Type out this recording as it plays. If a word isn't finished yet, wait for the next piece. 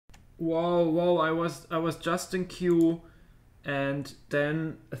Whoa, I was just in queue, and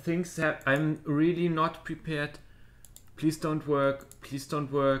then things happen. I'm really not prepared. Please don't work. Please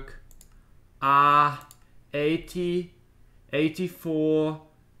don't work. 80, 84,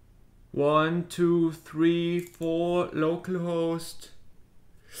 1, 2, 3, 4, local host.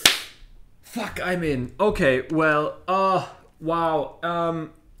 Fuck, I'm in. Okay, well,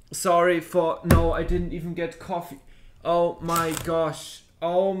 wow. Sorry for, no, I didn't even get coffee. Oh my gosh.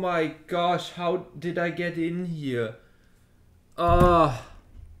 Oh my gosh, how did I get in here? Oh.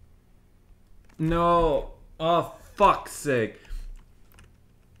 No. Oh, fuck's sake.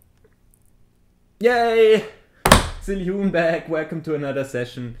 Yay! ZillyHuhn back. Welcome to another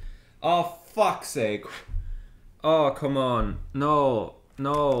session. Oh, fuck's sake. Oh, come on. No.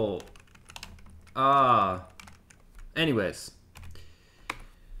 Anyways.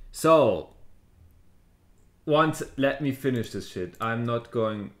 So. Once, let me finish this shit. I'm not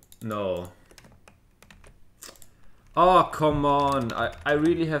going... No. Oh, come on. I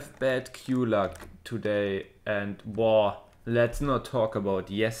really have bad queue luck today. And, wow. Let's not talk about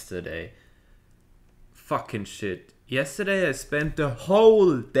yesterday. Fucking shit. Yesterday I spent the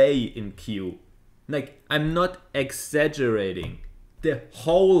whole day in queue. Like, I'm not exaggerating. The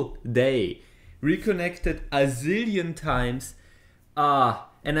whole day. Reconnected a zillion times.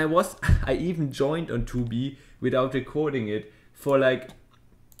 And I even joined on 2B without recording it for like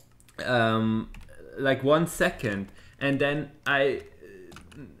 1 second. And then I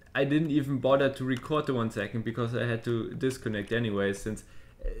didn't even bother to record the 1 second because I had to disconnect anyway, since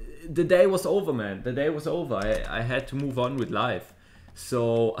the day was over, man. The day was over. I had to move on with life.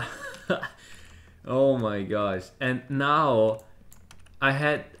 So, oh my gosh. And now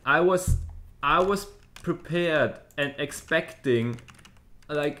I was prepared and expecting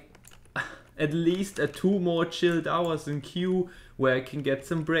like at least 2 more chilled hours in queue where I can get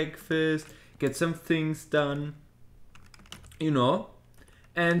some breakfast, get some things done, you know.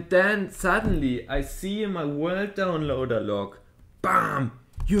 And then suddenly I see in my world downloader log, BAM!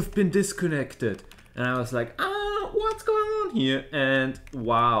 You've been disconnected. And I was like, what's going on here? And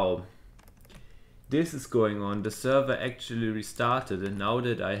wow, this is going on. The server actually restarted, and now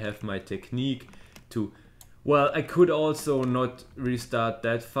that I have my technique to... Well, I could also not restart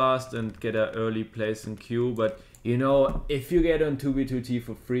that fast and get an early place in queue, but you know, if you get on 2B2T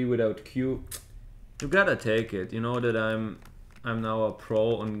for free without queue, you gotta take it. You know that I'm now a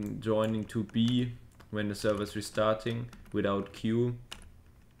pro on joining 2B when the server's restarting without queue.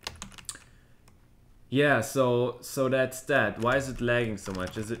 Yeah, so that's that. Why is it lagging so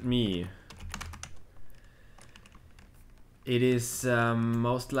much? Is it me? It is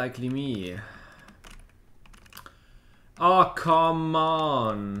most likely me. Oh, come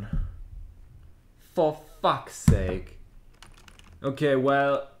on. For fuck's sake. Okay,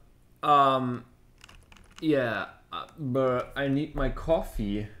 well, yeah, but I need my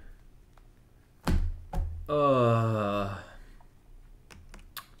coffee. Oh,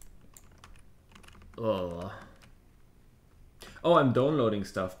 I'm downloading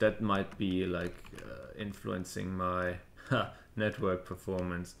stuff. That might be like influencing my network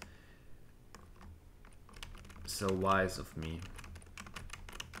performance. So wise of me.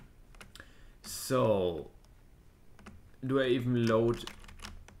 So, do I even load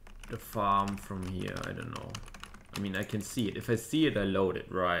the farm from here? I don't know. I mean, I can see it. If I see it, I load it,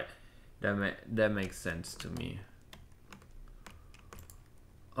 right? That makes sense to me.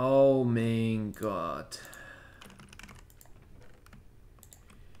 Oh my god.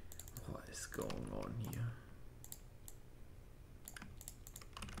 What is going on here?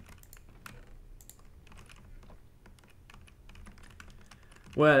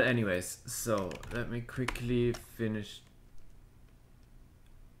 Well, anyways, so let me quickly finish.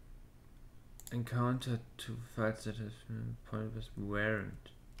 Encounter 2 files that has been pointed as warrant.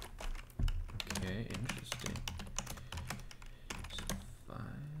 Okay, interesting. So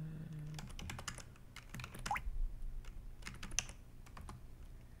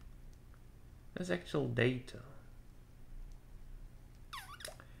there's actual data.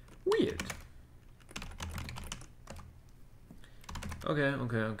 Weird. Okay.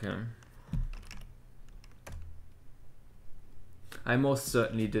 I most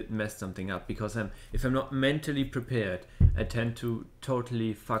certainly did mess something up, because if I'm not mentally prepared, I tend to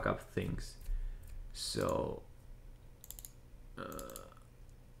totally fuck up things. So,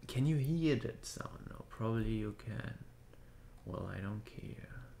 can you hear that sound? No, probably you can. Well, I don't care.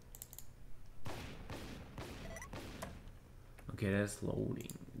 Okay, that's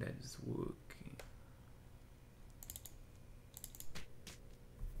loading. That is working.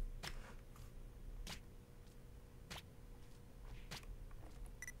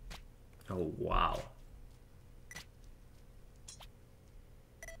 Oh wow.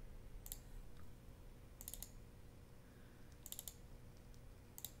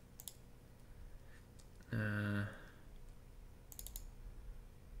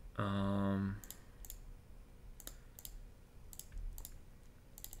 Um,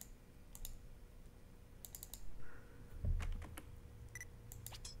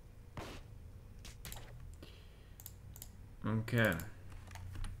 okay.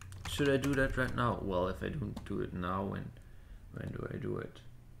 Should I do that right now? Well, if I don't do it now, when do I do it?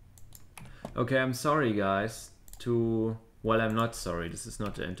 Okay, I'm sorry guys well, I'm not sorry. This is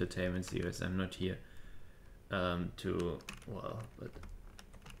not the entertainment series. I'm not here but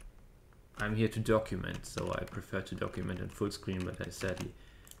I'm here to document, so I prefer to document in full screen, but I sadly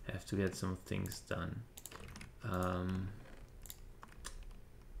have to get some things done.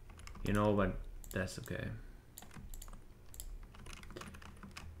 You know, but that's okay.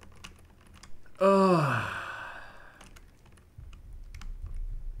 Oh.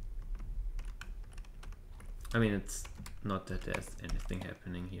 I mean, it's not that there's anything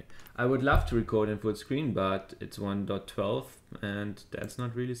happening here. I would love to record in full screen, but it's 1.12 and that's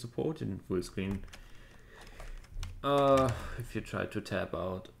not really supported in full screen. If you try to tab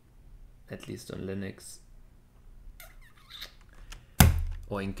out, at least on Linux.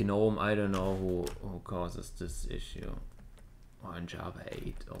 Or in GNOME, I don't know who causes this issue. Or in Java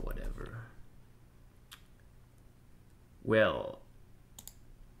 8 or whatever. Well.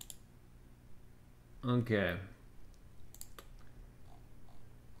 Okay.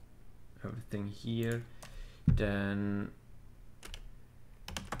 Everything here. Then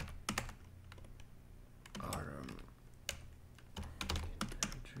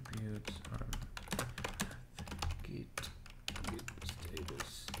attributes git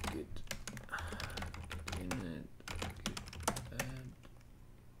status git init git add.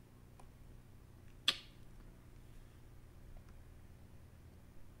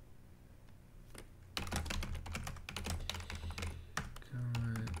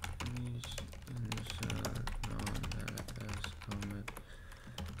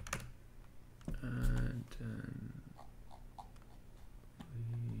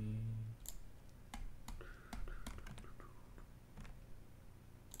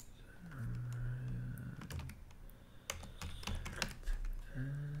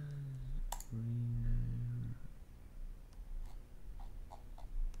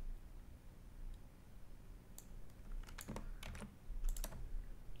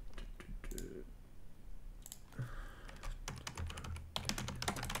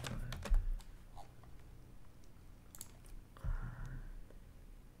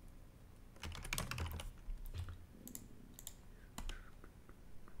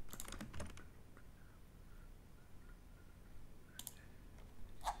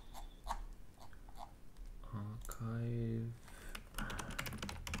 Archive.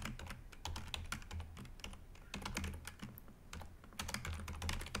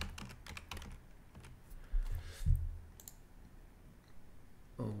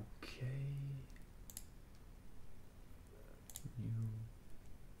 Okay. New.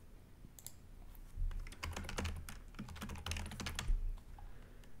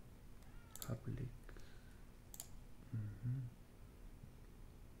 Public.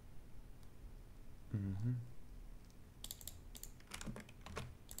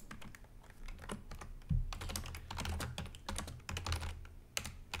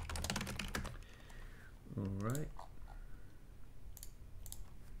 All right.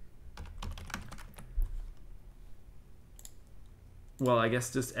 Well, I guess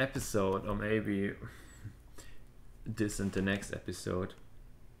this episode, or maybe this and the next episode.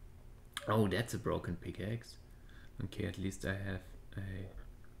 Oh, that's a broken pickaxe. Okay, at least I have a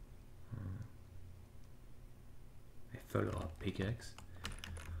follow-up pickaxe.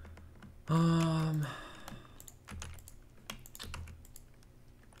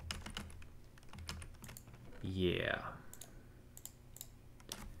 Yeah.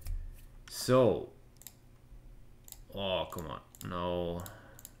 So. Oh, come on. No.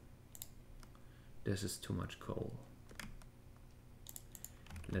 This is too much coal.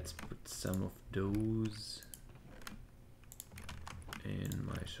 Let's put some of those in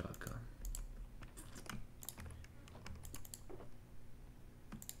my shotgun.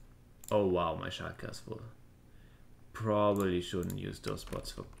 Oh wow, my shotgun's full. Probably shouldn't use those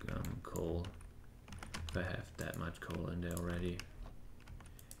spots for coal. If I have that much coal in there already.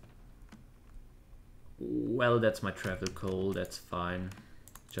 Well, that's my travel coal, that's fine.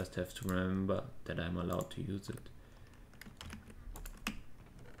 Just have to remember that I'm allowed to use it.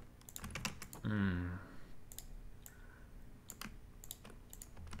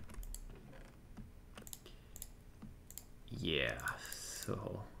 yeah,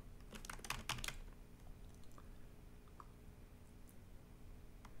 so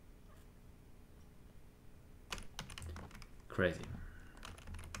crazy.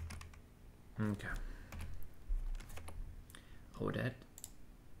 Okay. Oh, that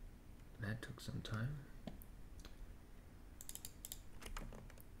took some time.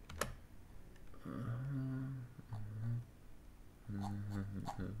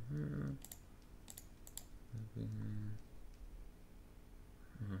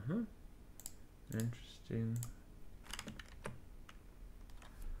 Interesting.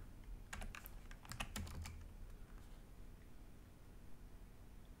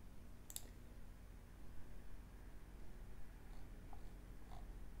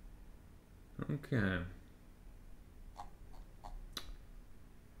 Okay.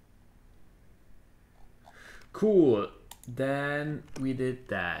 Cool. Then we did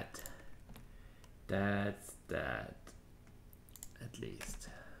that. That's that. At least.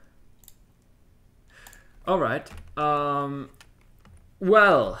 Alright. Well,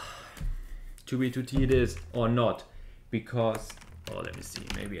 2B2T it is or not. Because, oh, let me see.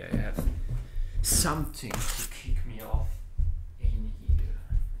 Maybe I have something to kick me off in here.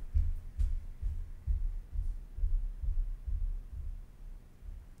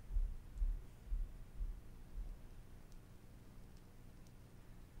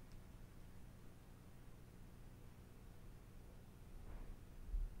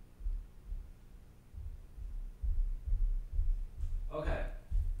 Okay.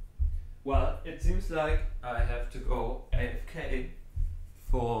 Well, it seems like I have to go AFK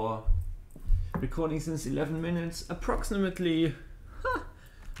for recording since 11 minutes, approximately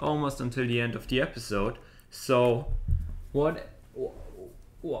almost until the end of the episode. So, what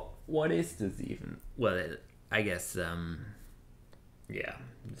is this even? Well, I guess yeah,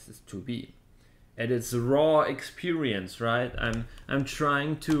 this is 2B, and it's a raw experience, right? I'm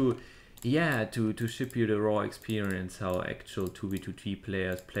trying to. Yeah, to ship you the raw experience how actual 2B2T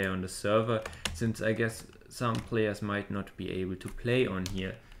players play on the server, since I guess some players might not be able to play on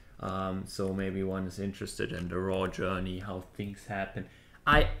here. So maybe one is interested in the raw journey, how things happen.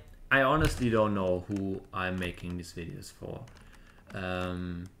 I honestly don't know who I'm making these videos for.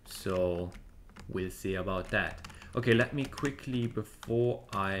 So we'll see about that. Okay, let me quickly, before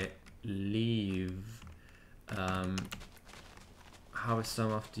I leave, how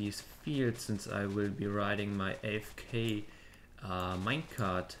some of these fields, since I will be writing my AFK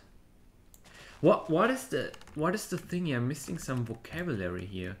minecart. What is the thing here? I'm missing some vocabulary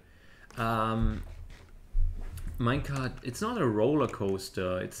here. Minecart, it's not a roller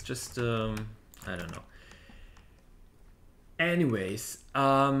coaster, it's just I don't know. Anyways,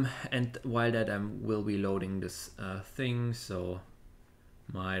 and while that I will be loading this thing, so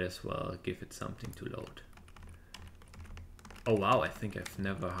might as well give it something to load. Oh wow, I think I've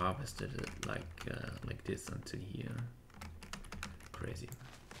never harvested it like this until here. Crazy.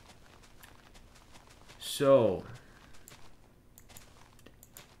 So,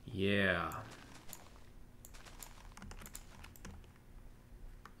 yeah.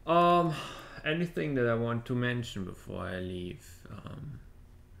 Anything that I want to mention before I leave,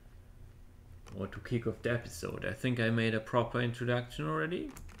 or to kick off the episode? I think I made a proper introduction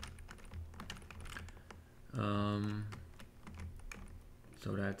already.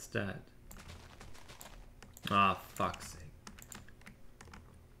 So that's that. Ah, fuck's sake.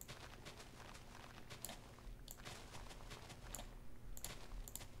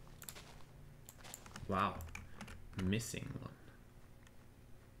 Wow, missing one.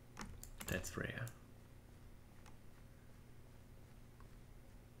 That's rare.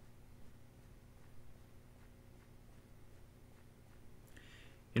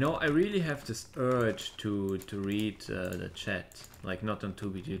 You know, I really have this urge to read the chat, like not on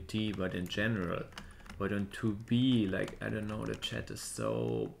 2B2T, but in general, but on 2B, like, I don't know, the chat is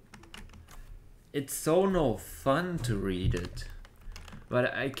so... It's so no fun to read it,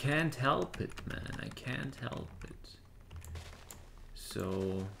 but I can't help it, man, I can't help it.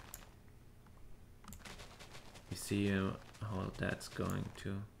 So, you see how that's going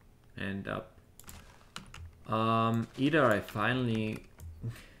to end up. Either I finally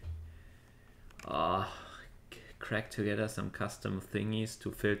crack together some custom thingies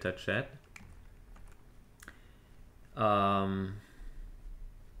to filter chat. I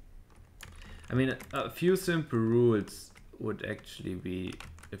mean, a few simple rules would actually be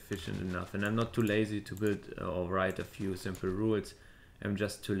efficient enough, and I'm not too lazy to build or write a few simple rules. I'm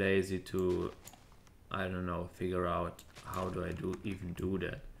just too lazy to, I don't know, figure out how do I even do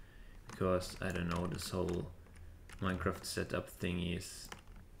that, because I don't know, this whole Minecraft setup thing is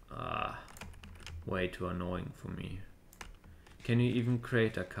way too annoying for me. Can you even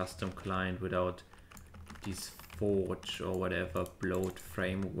create a custom client without these Forge or whatever bloat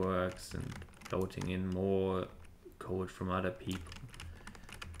frameworks and loading in more code from other people?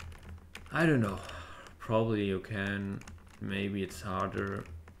 I don't know. Probably you can. Maybe it's harder.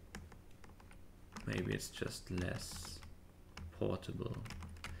 Maybe it's just less portable.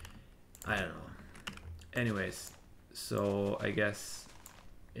 I don't know. Anyways, so I guess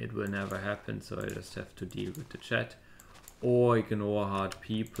it will never happen, so I just have to deal with the chat or ignore hard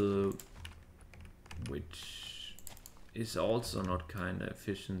people, which is also not kind of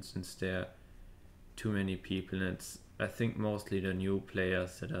efficient since there are too many people, and it's, I think, mostly the new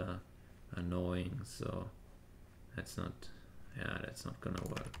players that are annoying, so that's not, yeah, that's not gonna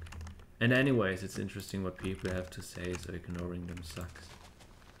work. And anyways, it's interesting what people have to say, so ignoring them sucks.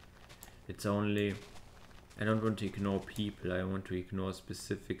 It's only, I don't want to ignore people, I want to ignore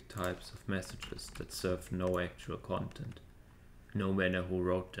specific types of messages that serve no actual content, no matter who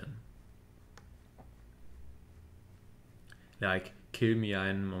wrote them. Like, kill me,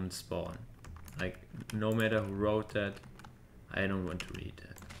 I'm on spawn. Like, no matter who wrote that, I don't want to read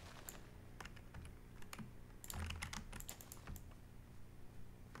that.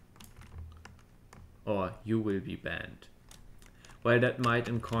 Or you will be banned. Well, that might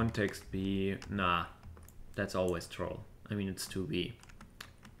in context be, nah, that's always troll. I mean, it's 2B.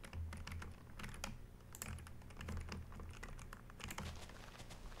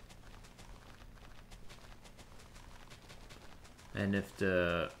 And if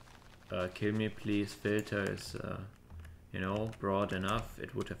the kill me please filter is, you know, broad enough,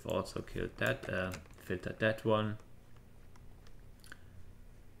 it would have also killed that, filtered that one.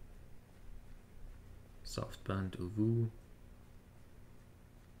 Softband uwu.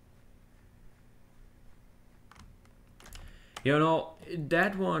 You know,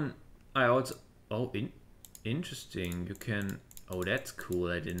 that one I also, oh, interesting, you can, oh, that's cool,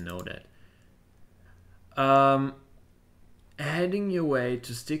 I didn't know that. Heading your way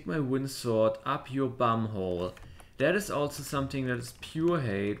to stick my wind sword up your bumhole. That is also something that is pure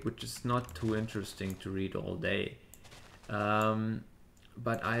hate, which is not too interesting to read all day.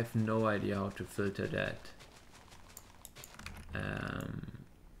 But I have no idea how to filter that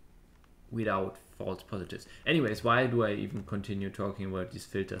without false positives. Anyways, why do I even continue talking about these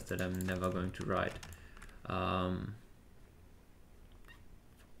filters that I'm never going to write?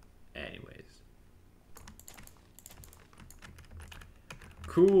 Anyways.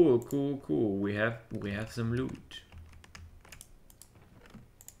 Cool, cool, cool. We have some loot.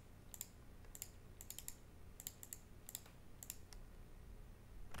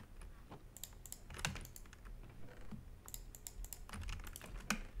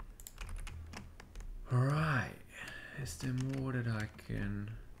 Alright. Is there more that I can...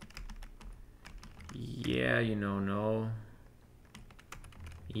 Yeah, you know, no.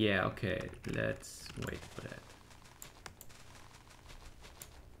 Yeah, okay. Let's wait for that.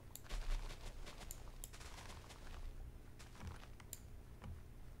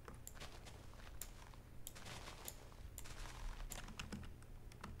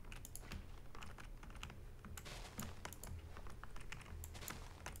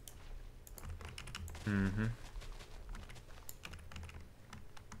 Mm-hmm.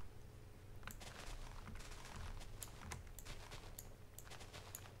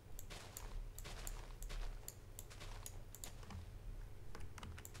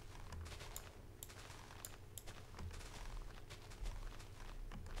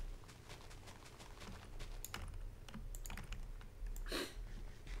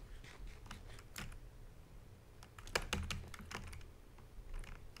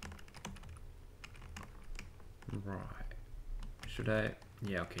 Right. Should I?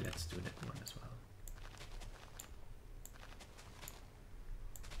 Yeah, okay, let's do that one as well.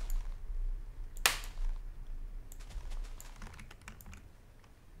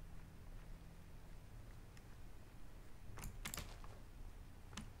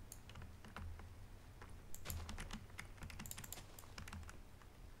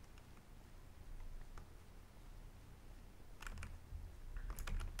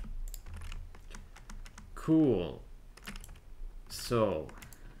 Cool. So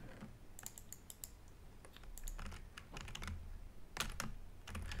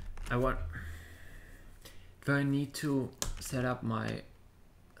do I need to set up my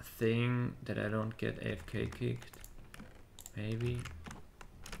thing that I don't get AFK kicked? Maybe.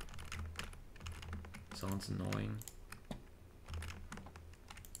 Sounds annoying.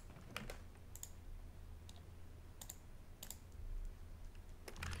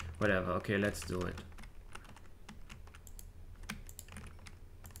 Whatever, okay, let's do it.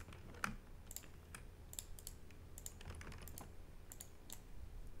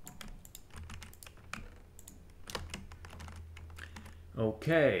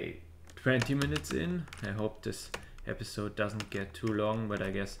 Okay, 20 minutes in. I hope this episode doesn't get too long, but I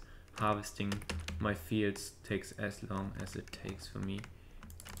guess harvesting my fields takes as long as it takes for me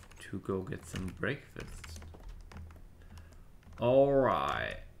to go get some breakfast.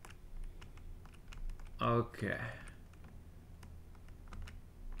 Alright. Okay.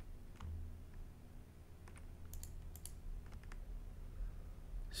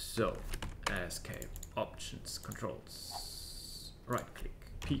 So, escape, options, controls, right click,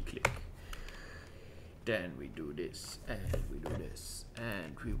 P click. Then we do this, and we do this,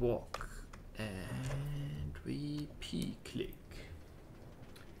 and we walk, and we P click.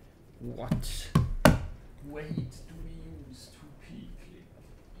 What weight do we use to P click?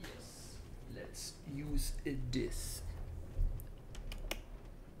 Yes, let's use a disc.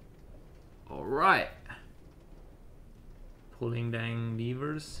 Alright. Pulling down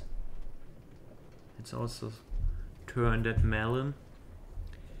levers. Let's also turn that melon.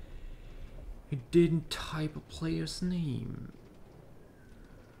 It didn't type a player's name.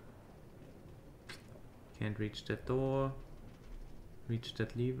 Can't reach that door. Reach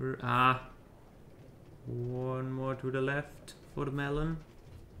that lever. Ah! One more to the left for the melon.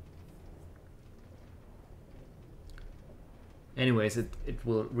 Anyways, it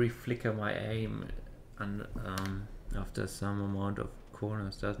will reflicker my aim and after some amount of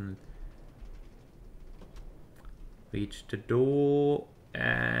corners, doesn't it? Reach the door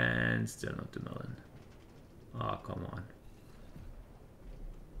and still not the melon. Oh, come on.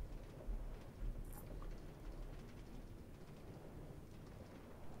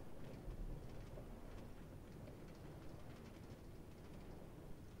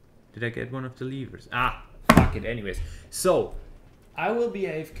 Did I get one of the levers? Ah, fuck it anyways. So, I will be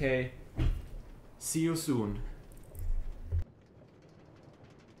AFK. See you soon.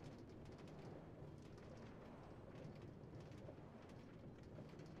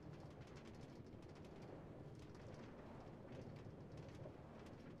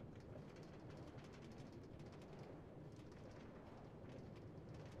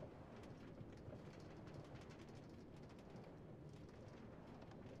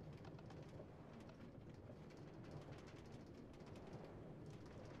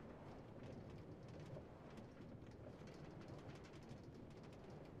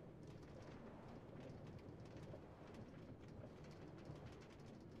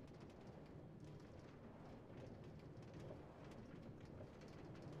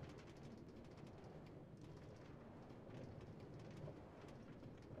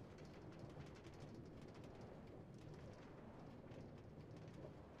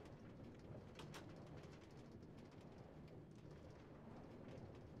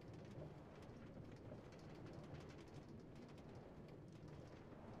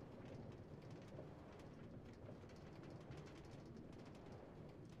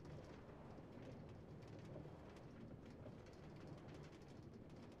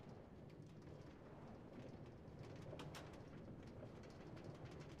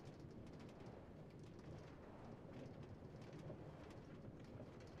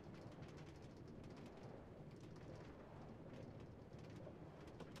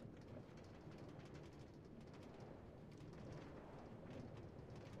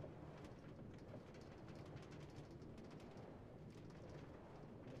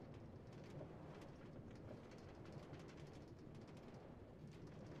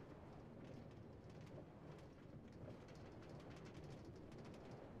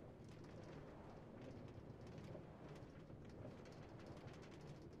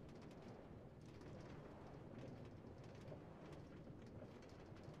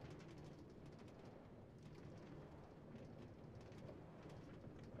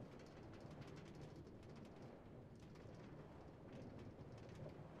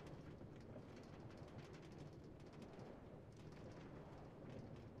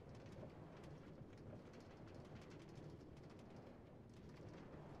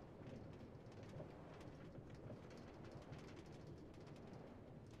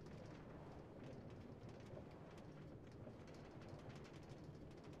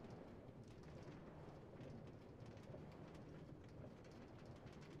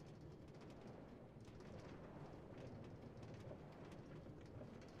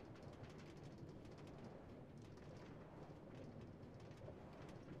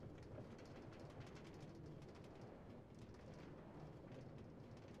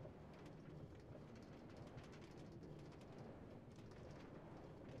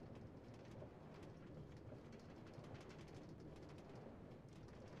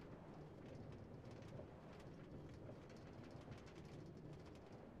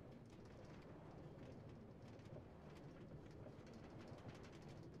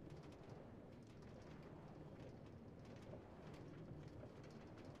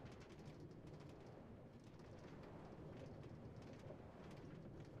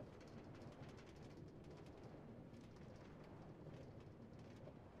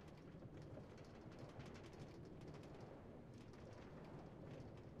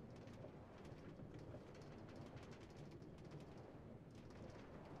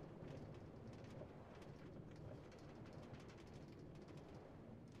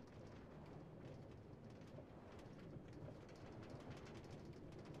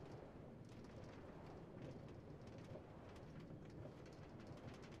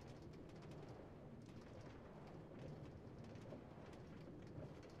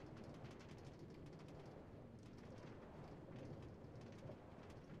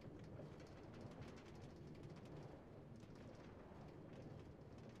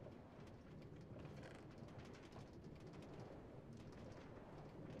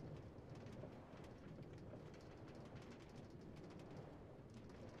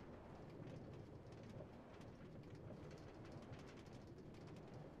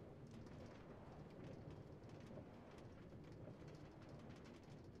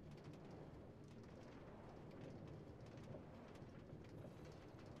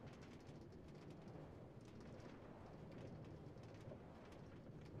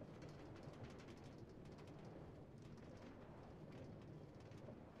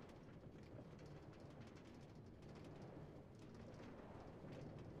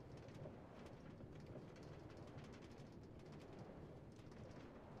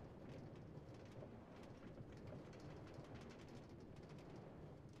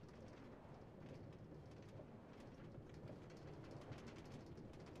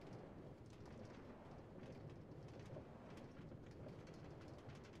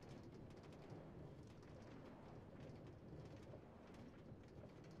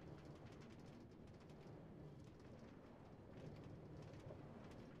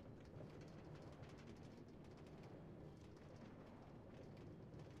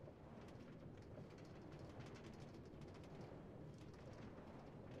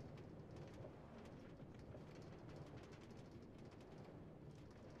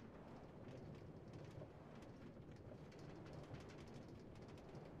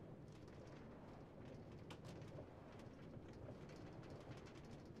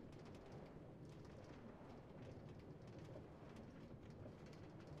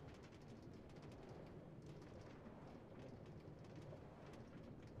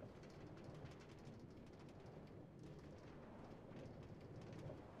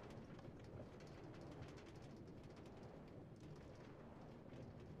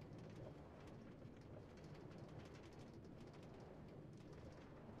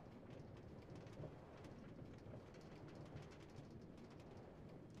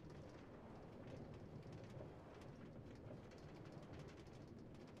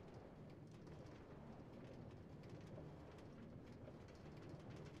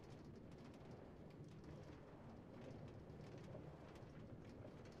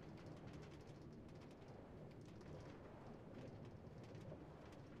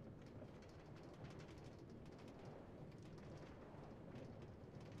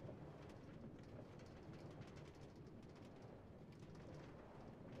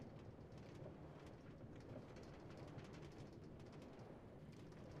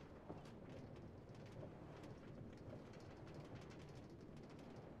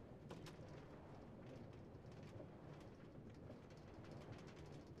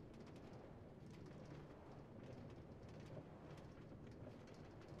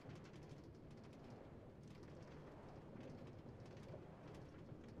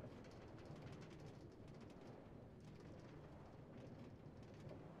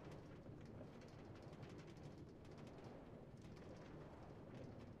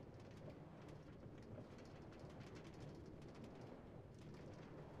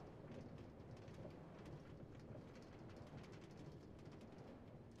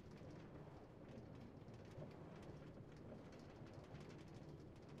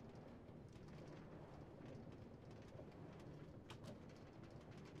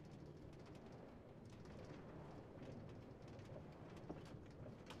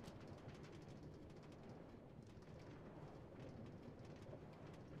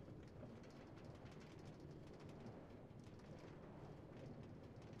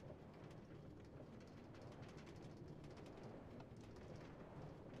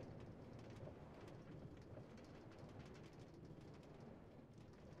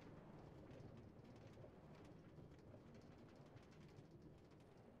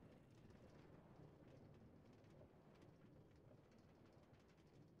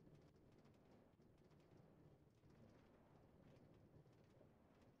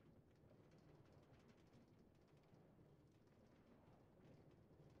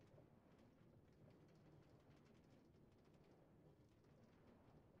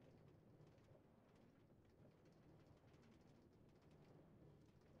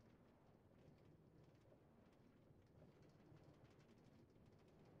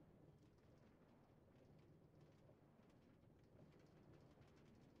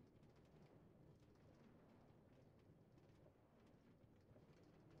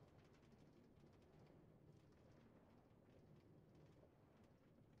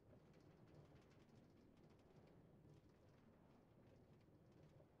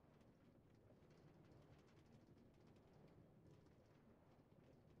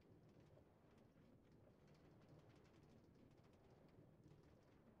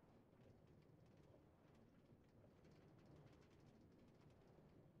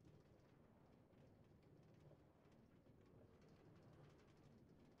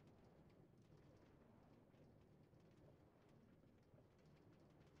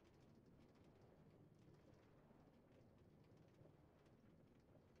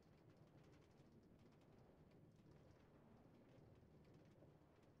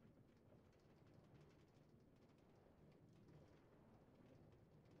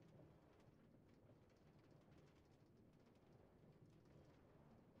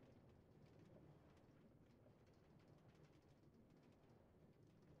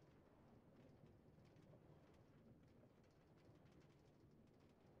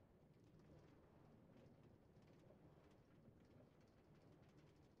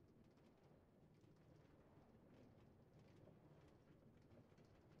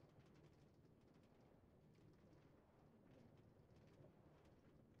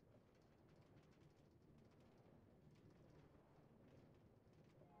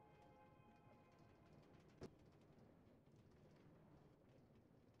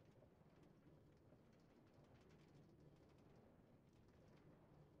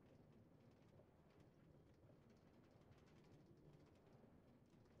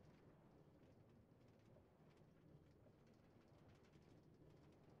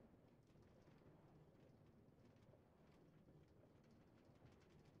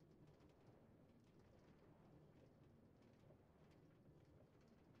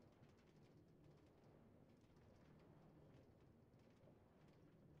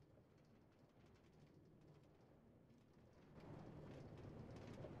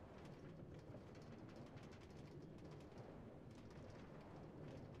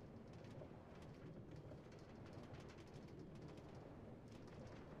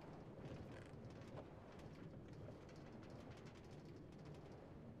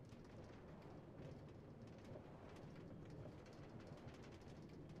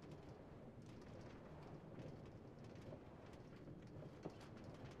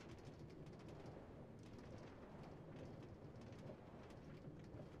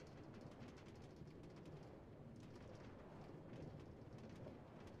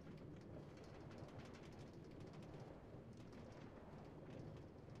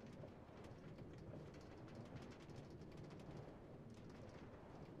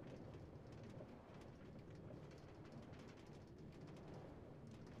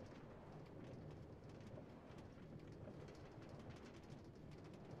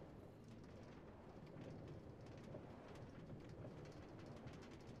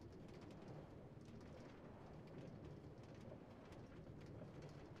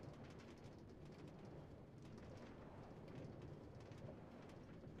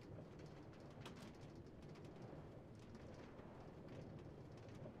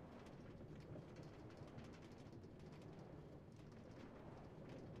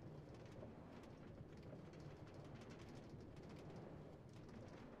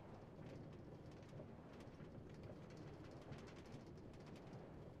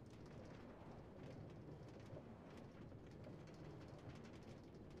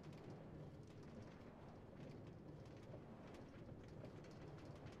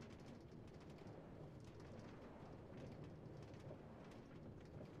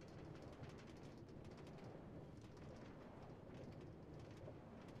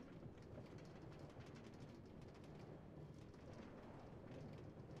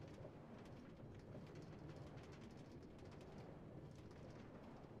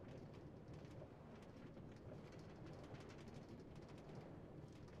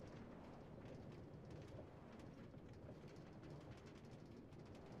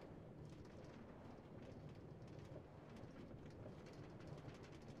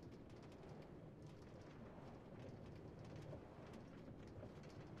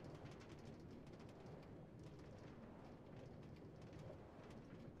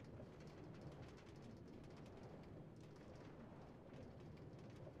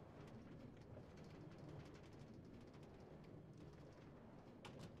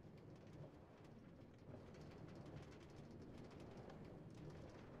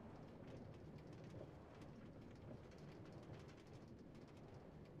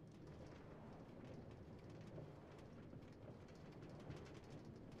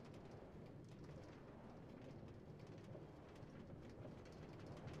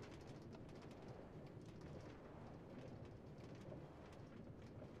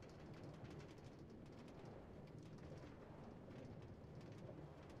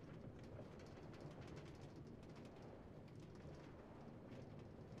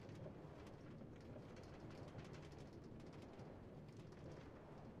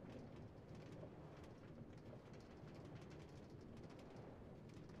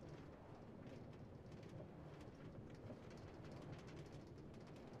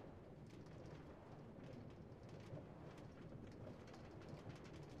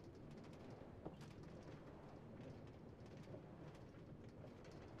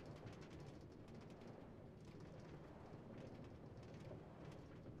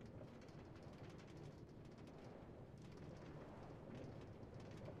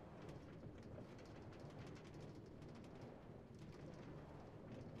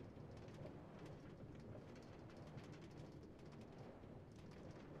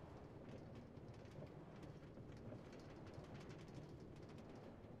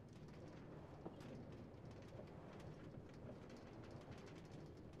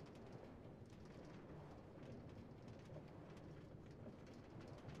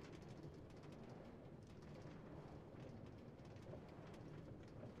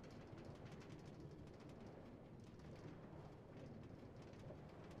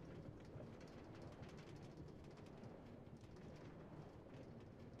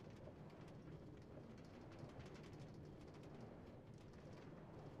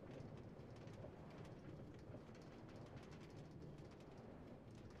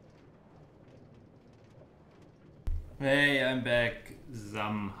 Hey, I'm back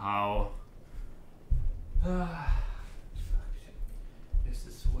somehow. Is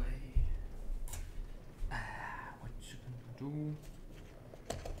this way? What should I do?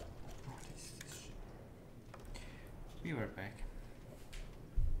 What is this shit? We were back.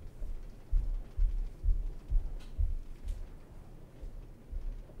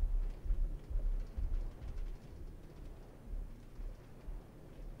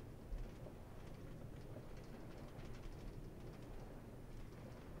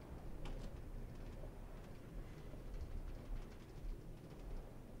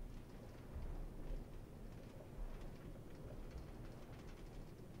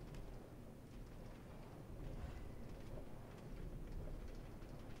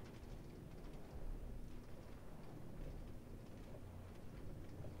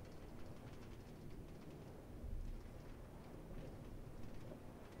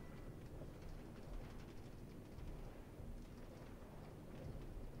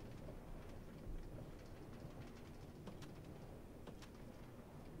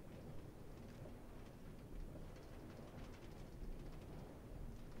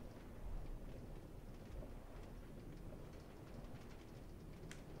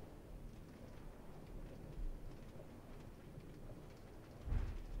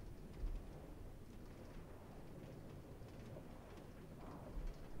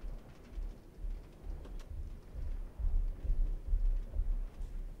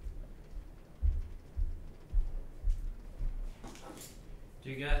 Do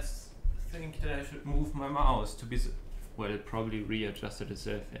you guys think that I should move my mouse to be well, it probably readjusted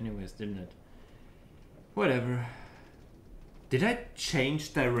itself anyways, didn't it? Whatever. Did I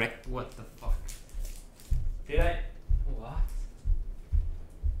change direct? What the fuck? Did I? What?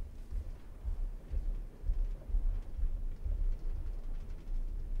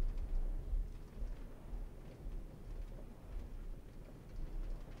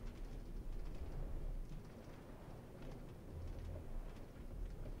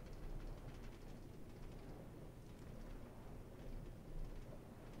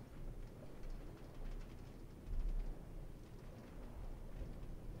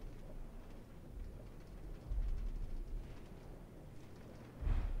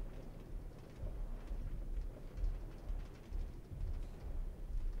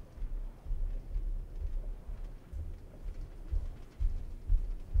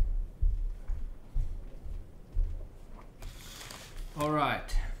 All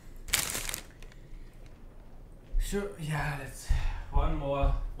right. Sure. Yeah. Let's one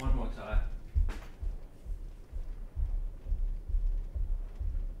more time.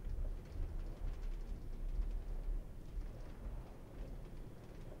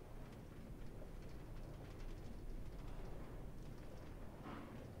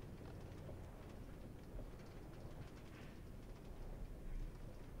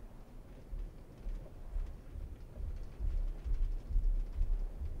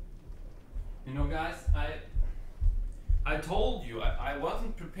 You know, guys, I told you I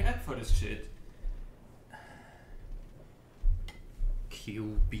wasn't prepared for this shit.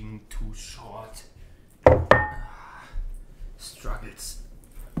 Q being too short. Struggles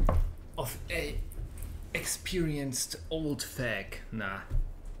of a experienced old fag. Nah,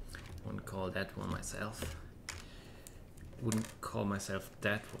 wouldn't call that one myself. Wouldn't call myself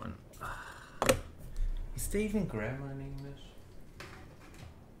that one. Is there even grammar in English?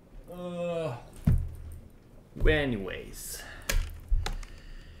 Anyways,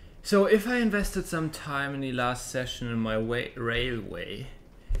 so if I invested some time in the last session in my railway,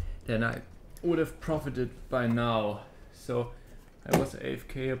 then I would have profited by now. So I was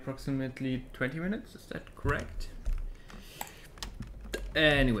AFK approximately 20 minutes, is that correct?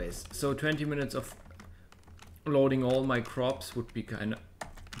 Anyways, so 20 minutes of loading all my crops would be kind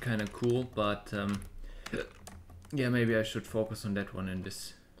of cool, but yeah, maybe I should focus on that one in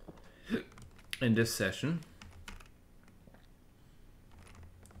this session.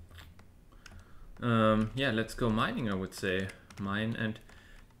 Yeah, let's go mining, I would say. Mine and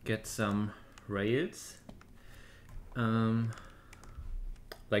get some rails.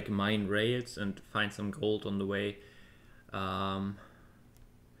 Like mine rails and find some gold on the way.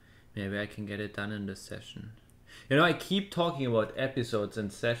 Maybe I can get it done in this session. You know, I keep talking about episodes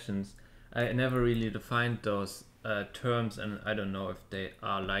and sessions. I never really defined those terms, and I don't know if they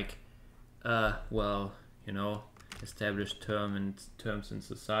are like well, you know, established terms in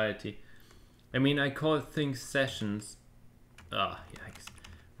society. I mean, I call things sessions. Yikes.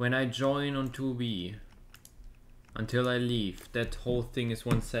 When I join on 2B until I leave, that whole thing is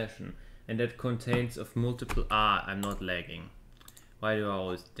one session, and that contains of multiple. I'm not lagging. Why do I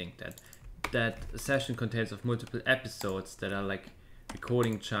always think that? that session contains of multiple episodes that are like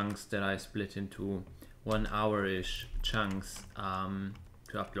recording chunks that I split into 1 hour-ish chunks to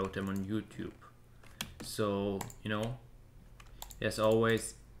upload them on YouTube. So, you know, there's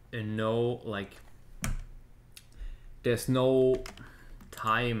always there's no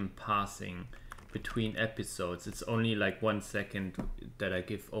time passing between episodes. It's only like 1 second that I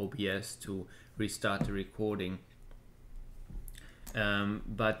give OBS to restart the recording.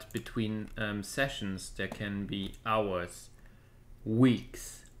 But between sessions there can be hours,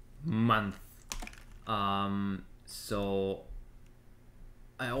 weeks, months. So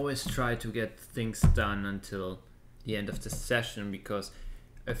I always try to get things done until the end of the session, because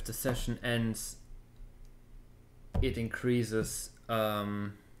if the session ends, it increases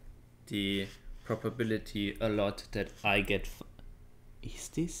the probability a lot that I get. Is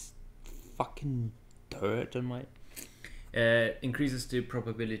this fucking dirt on my? Increases the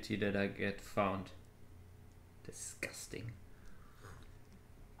probability that I get found. Disgusting.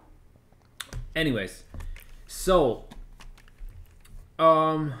 Anyways, so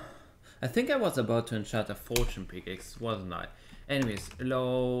I think I was about to enchant a fortune pickaxe, wasn't I? Anyways,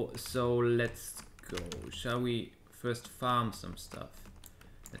 so let's go. Shall we first farm some stuff?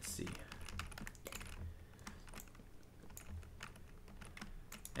 Let's see.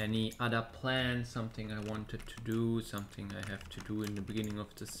 Any other plans? Something I wanted to do? Something I have to do in the beginning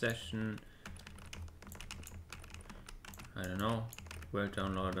of the session? I don't know. World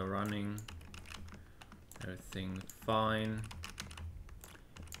downloader running. Everything fine.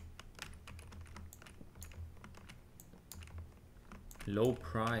 Low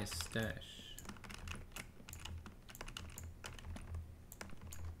price stash.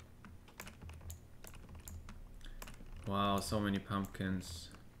 Wow, so many pumpkins.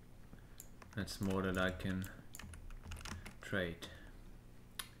 That's more than I can trade.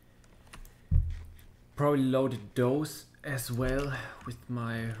 Probably loaded those as well with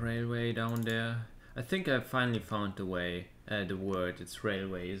my railway down there. I think I finally found the way, the word. It's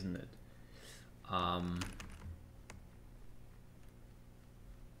railway, isn't it?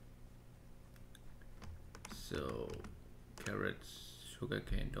 So carrots,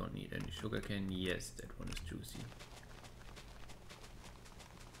 sugarcane, don't need any sugarcane. Yes, that one is juicy.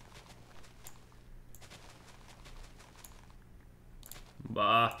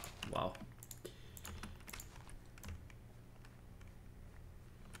 Bah, wow.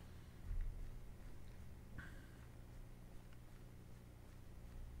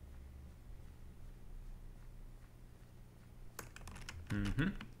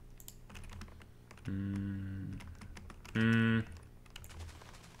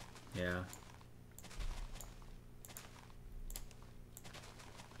 Yeah.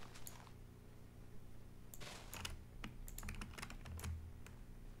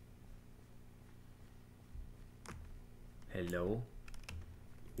 Hello.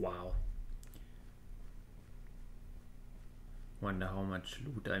 Wow. Wonder how much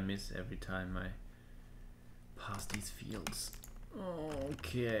loot I miss every time I pass these fields.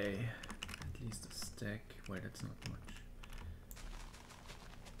 Okay. At least a stack. Wait, that's not much.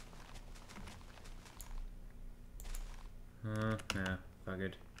 Nah, fuck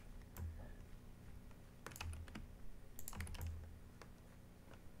it.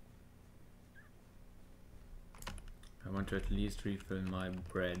 I want to at least refill my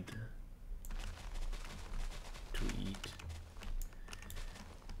bread to eat.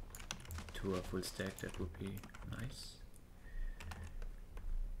 To a full stack, that would be nice.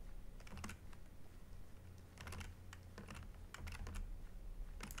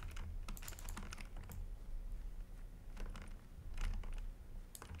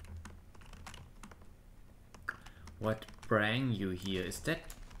 What brang you here? Is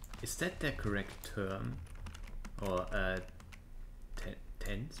that the correct term? Or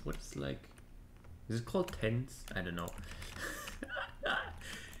tense? What's like? Is it called tense? I don't know.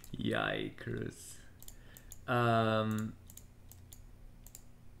 Yikers.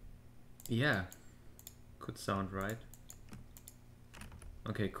 Yeah. Could sound right.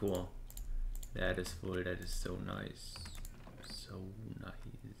 Okay, cool. That is full. That is so nice. So nice.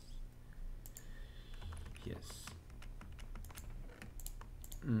 Yes.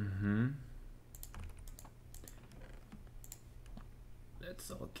 Let's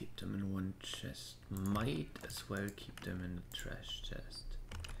all keep them in one chest. Might as well keep them in the trash chest.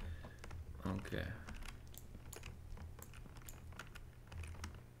 Okay.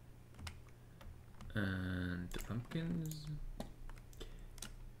 And the pumpkins.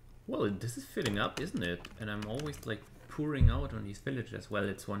 Well, this is filling up, isn't it? And I'm always like pouring out on these villagers. Well,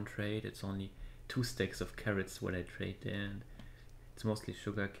 it's one trade. It's only 2 stacks of carrots what I trade there. And It's mostly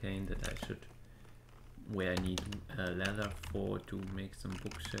sugarcane that I should, where I need leather for to make some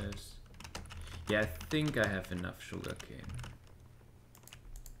bookshelves. Yeah, I think I have enough sugarcane.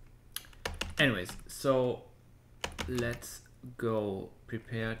 Anyways, so let's go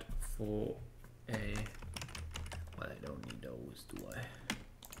prepared for a, well, I don't need those, do I?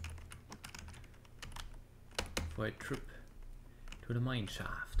 For a trip to the mine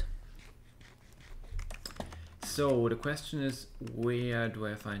shaft. So the question is, where do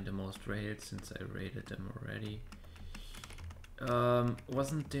I find the most rails, since I raided them already?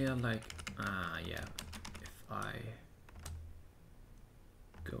 Wasn't there like, yeah, if I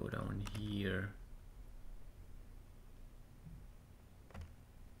go down here,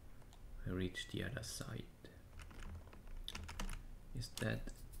 I reach the other side. Is that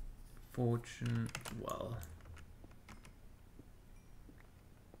fortune? Well,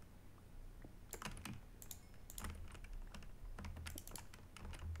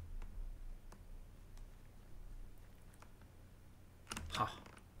 ha,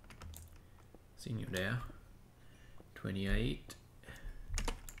 seen you there. 28.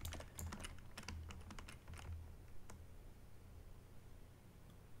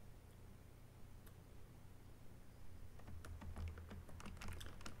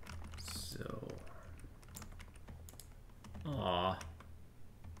 So, how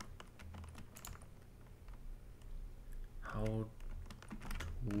to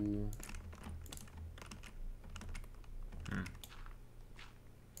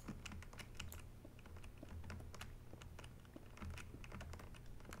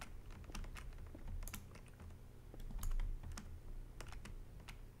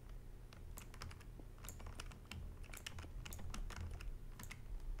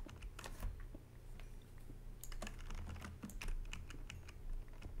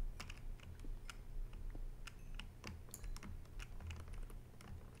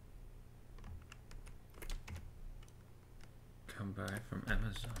come by from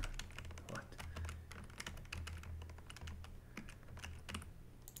Amazon? What?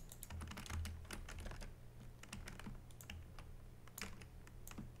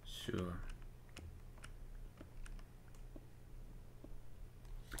 Sure.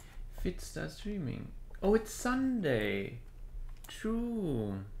 Fit start streaming. Oh, it's Sunday.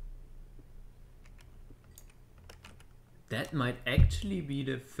 True. That might actually be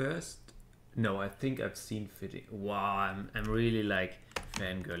the first. No, I think I've seen Fitting. Wow, I'm really like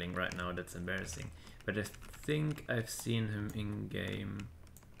fangirling right now. That's embarrassing. But I think I've seen him in game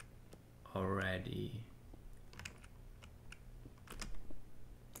already.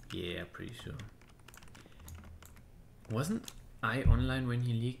 Yeah, pretty sure. Wasn't I online when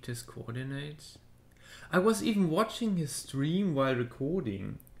he leaked his coordinates? I was even watching his stream while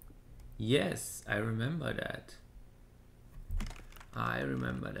recording. Yes, I remember that. I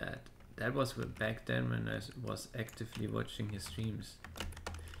remember that. That was back then when I was actively watching his streams.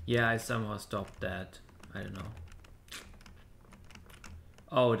 Yeah, I somehow stopped that. I don't know.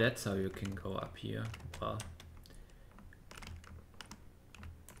 Oh, that's how you can go up here. Well.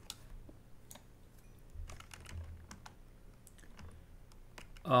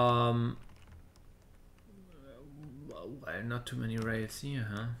 Well, not too many rails here,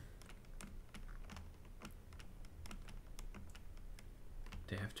 huh?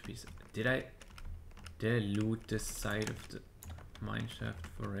 They have to be. Did I loot this side of the mineshaft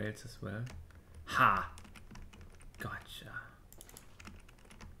for rails as well? Ha! Gotcha.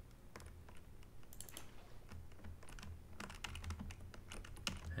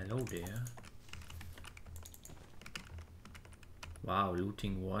 Hello there. Wow,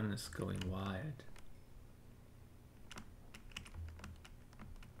 looting one is going wild.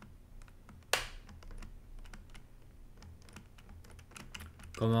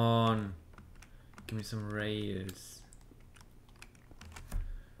 Come on, give me some rails.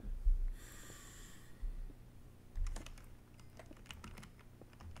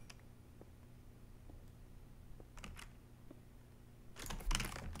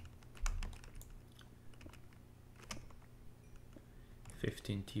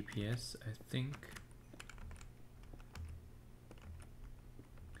 $15 TPS, I think.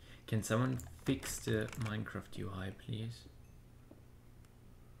 Can someone fix the Minecraft UI, please?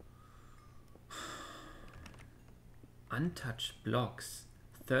 Untouched blocks,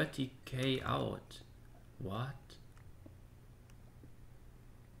 30k out. What?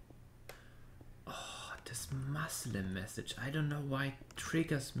 Oh, this Muslim message. I don't know why it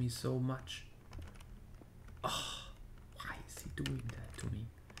triggers me so much. Oh, why is he doing that to me?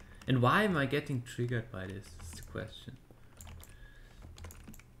 And why am I getting triggered by this? Is the question.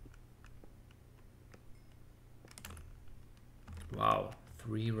 Wow,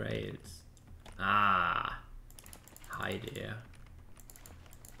 3 rails. Ah, hi there.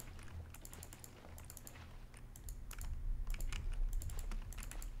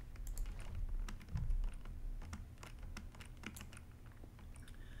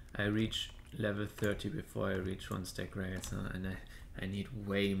 I reach level 30 before I reach 1 stack rails, huh? And I need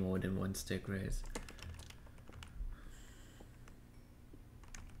way more than 1 stack rails.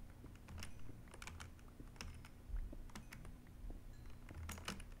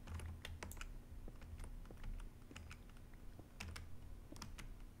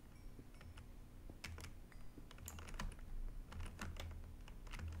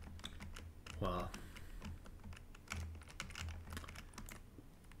 Wow.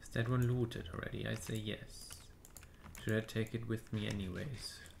 Is that one looted already? I say yes. Should I take it with me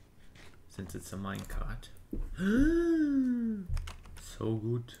anyways? Since it's a minecart. So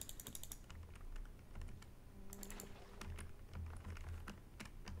good.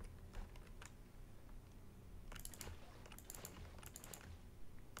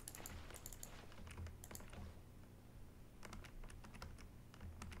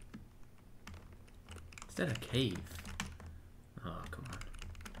 Is that a cave? Oh, come on.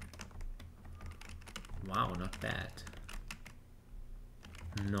 Wow, not bad.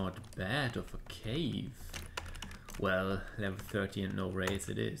 Not bad of a cave. Well, level 30 and no rails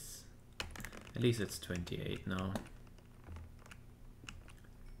it is. At least it's 28 now.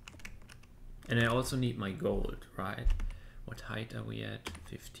 And I also need my gold, right? What height are we at?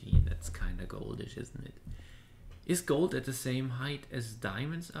 15. That's kinda goldish, isn't it? Is gold at the same height as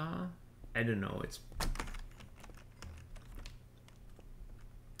diamonds are? I don't know.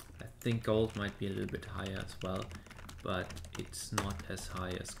 I think gold might be a little bit higher as well, but it's not as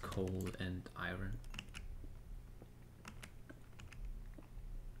high as coal and iron.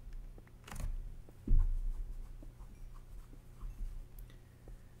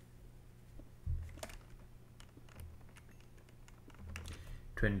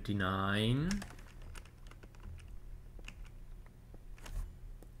 $29.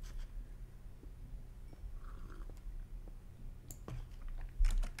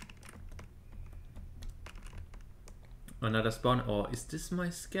 Another spawn, or is this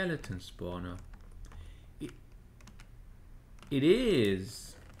my skeleton spawner? It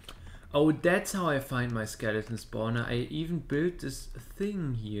is. Oh, that's how I find my skeleton spawner. I even built this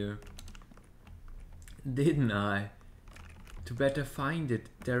thing here, didn't I? To better find it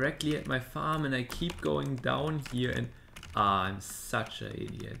directly at my farm, and I keep going down here and I'm such an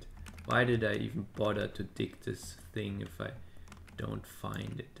idiot. Why did I even bother to dig this thing if I don't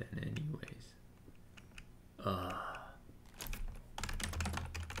find it then anyways?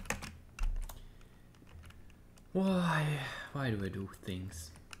 Why do I do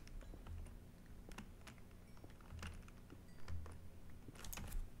things?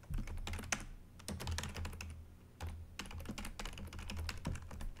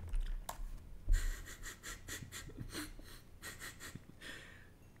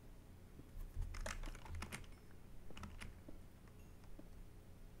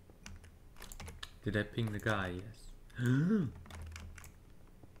 Did I ping the guy? Yes.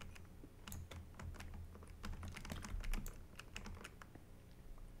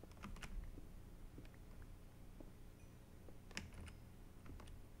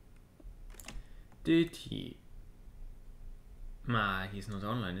 Did he? He's not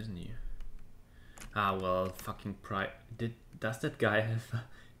online, isn't he? Ah, well, fucking does that guy have a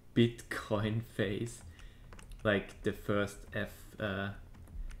Bitcoin face? Like the first F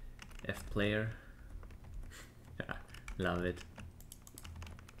player? Love it.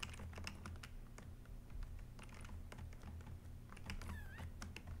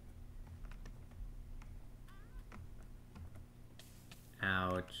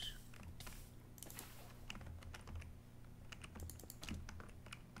 Ouch.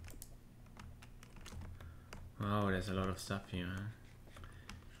 Wow, there's a lot of stuff here. Huh?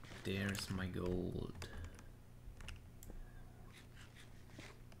 There's my gold.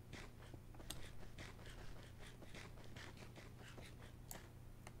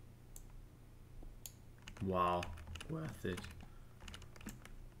 Wow, worth it.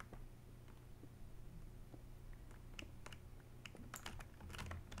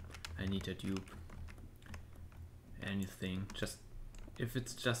 I need a dupe. Anything, just if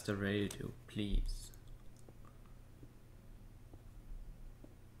it's just a radio, please.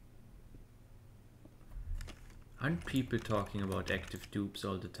 Aren't people talking about active dupes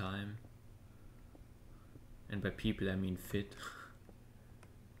all the time? And by people I mean fit.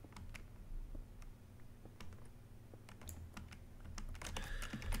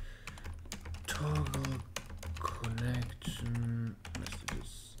 Toggle connection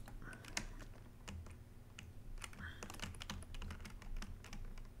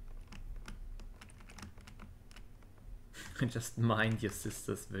Just mind your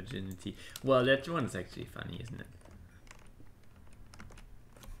sister's virginity. Well, that one's actually funny, isn't it?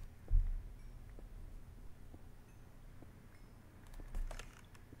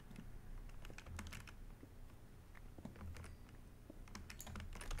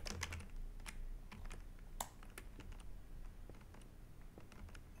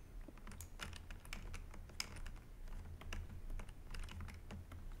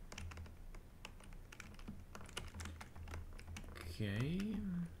 Okay.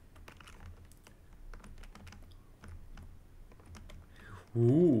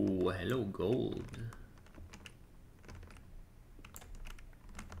 Ooh, hello gold.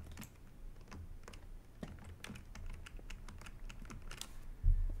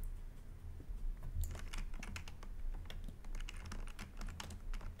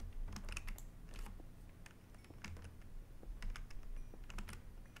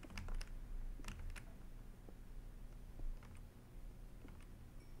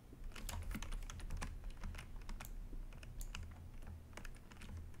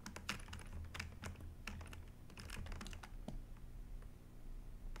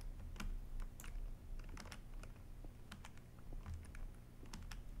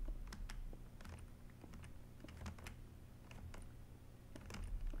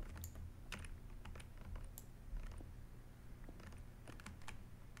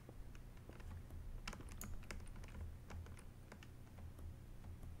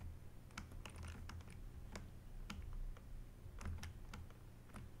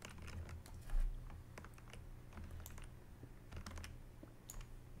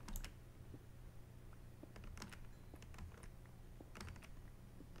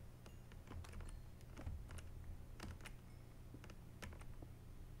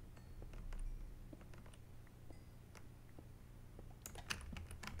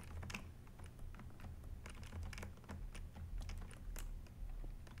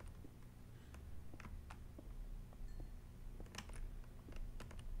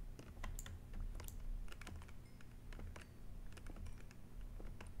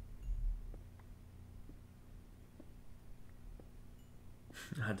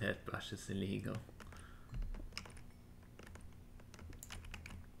 That brush is illegal.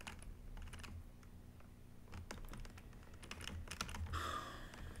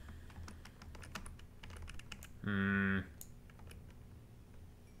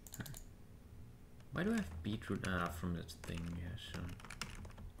 Why do I have beetroot? Ah, from this thing, yeah, sure.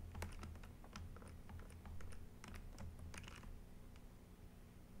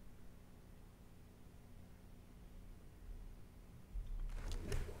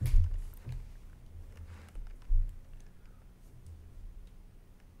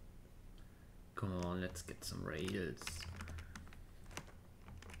 Come on, let's get some rails.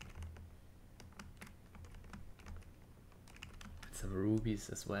 Some rubies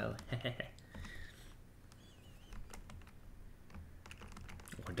as well.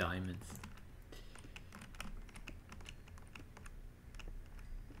 Or diamonds.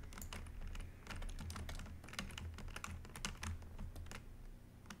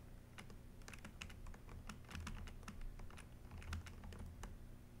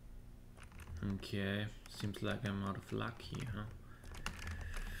 Okay, seems like I'm out of luck here, huh?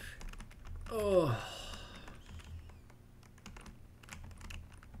 Oh.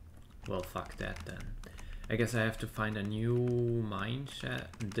 Well, fuck that then. I guess I have to find a new mine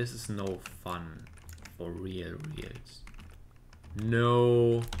shaft. This is no fun for reals.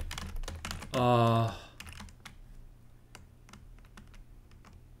 No. Oh.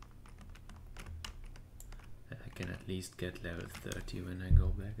 I can at least get level 30 when I go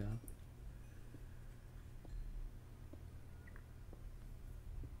back up.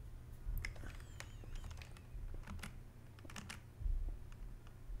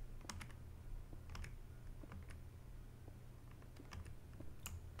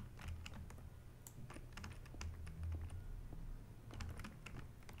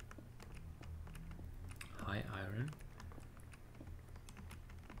 Iron.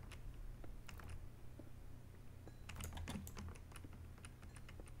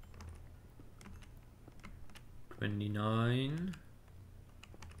 $29.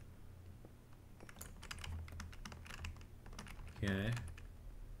 Okay.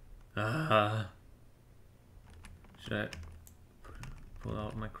 Should I pull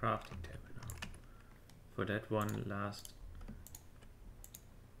out my crafting table now? For that one last.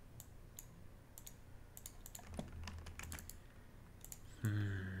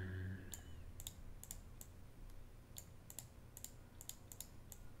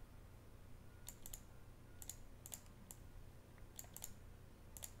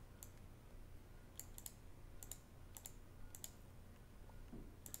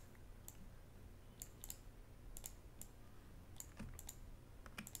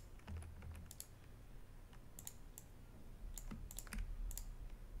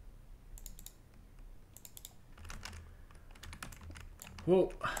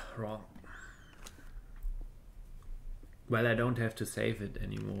 Whoa, wrong. Well, I don't have to save it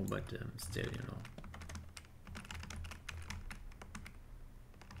anymore, but still, you know.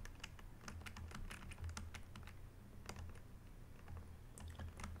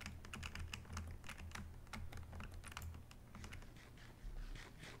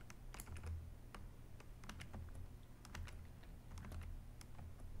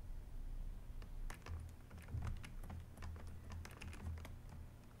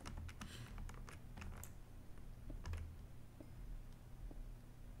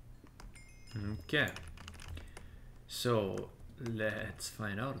 Okay, so let's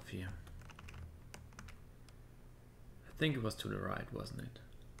find out of here. I think it was to the right, wasn't it?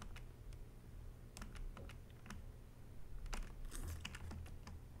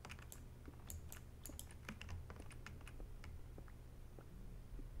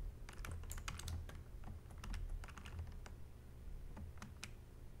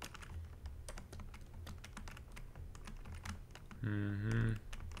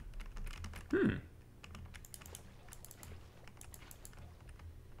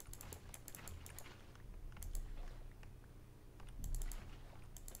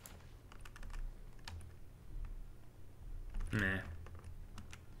 Nah.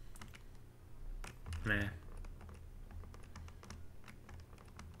 Nah.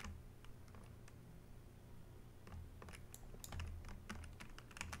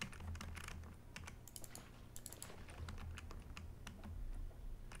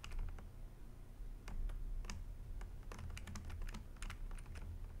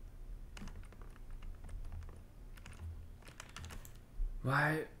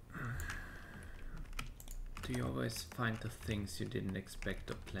 Why do you always find the things you didn't expect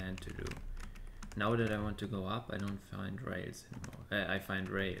or plan to do? Now that I want to go up, I don't find rails anymore. I find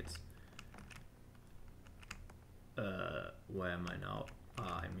rails. Where am I now?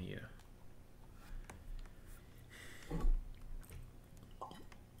 Ah, I'm here.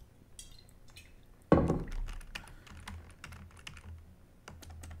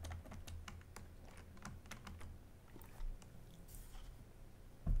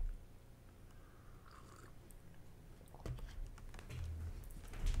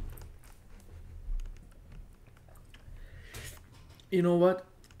 You know what?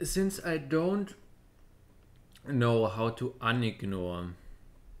 Since I don't know how to unignore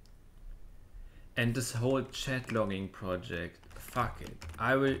and this whole chat logging project, fuck it.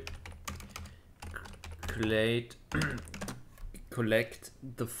 I will collect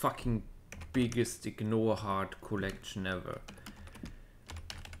the fucking biggest ignore hard collection ever.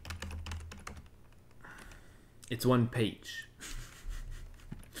 It's 1 page.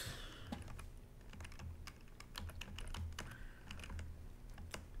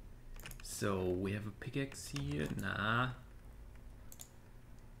 So we have a pickaxe here. Nah.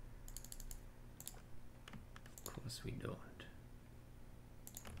 Of course we don't.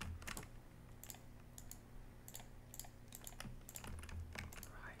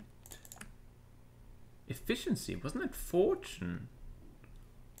 Right. Efficiency, wasn't it fortune?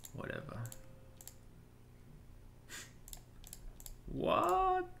 Whatever.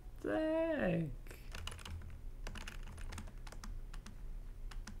 What the heck?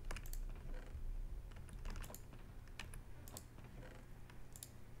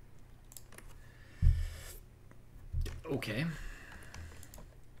 Okay.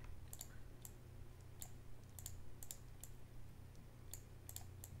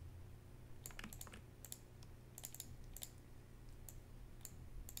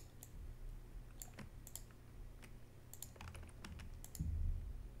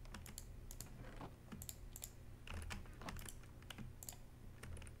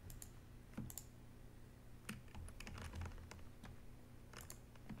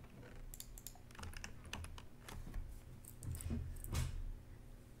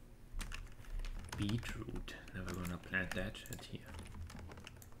 Beetroot. Never gonna plant that shit here.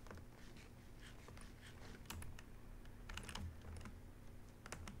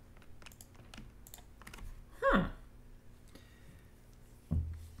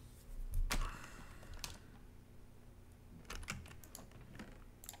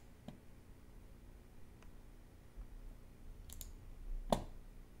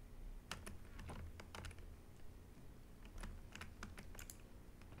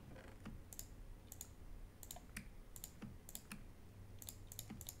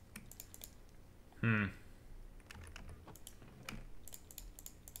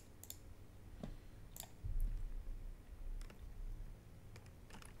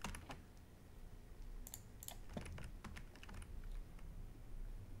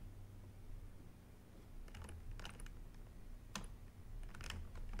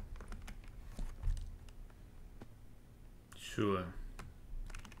 Sure.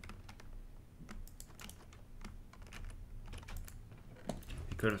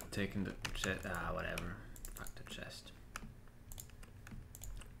 We could have taken the chest. Ah, whatever. Fuck the chest.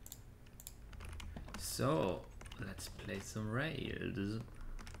 So, let's play some rails.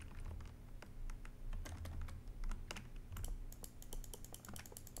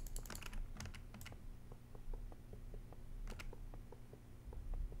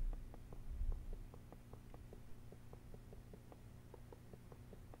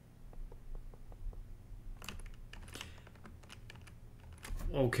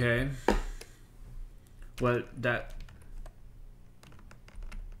 Okay. Well, that's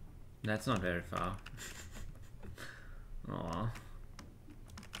not very far. Aw.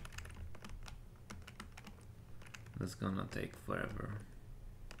 That's gonna take forever.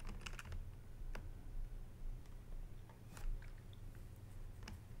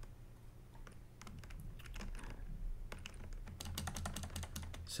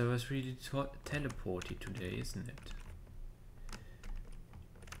 So I was really teleporty today, isn't it?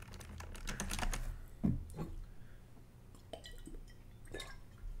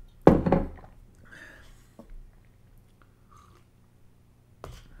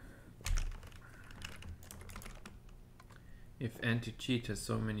 If anti-cheat has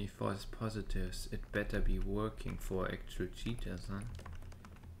so many false positives, it better be working for actual cheaters, huh?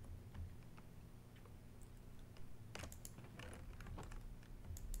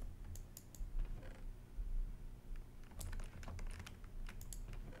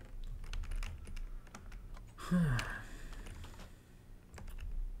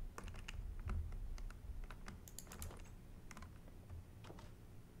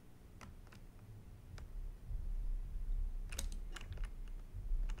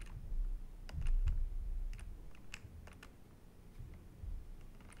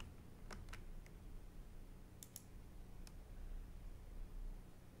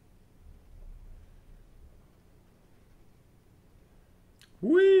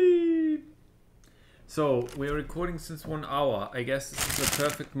 Whee! So we're recording since 1 hour. I guess this is a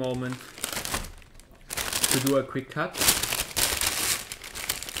perfect moment to do a quick cut.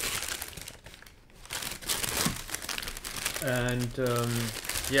 And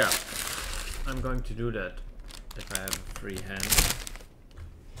yeah, I'm going to do that if I have a free hand.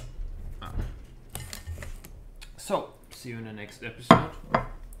 So, see you in the next episode.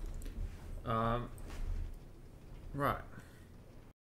 Right.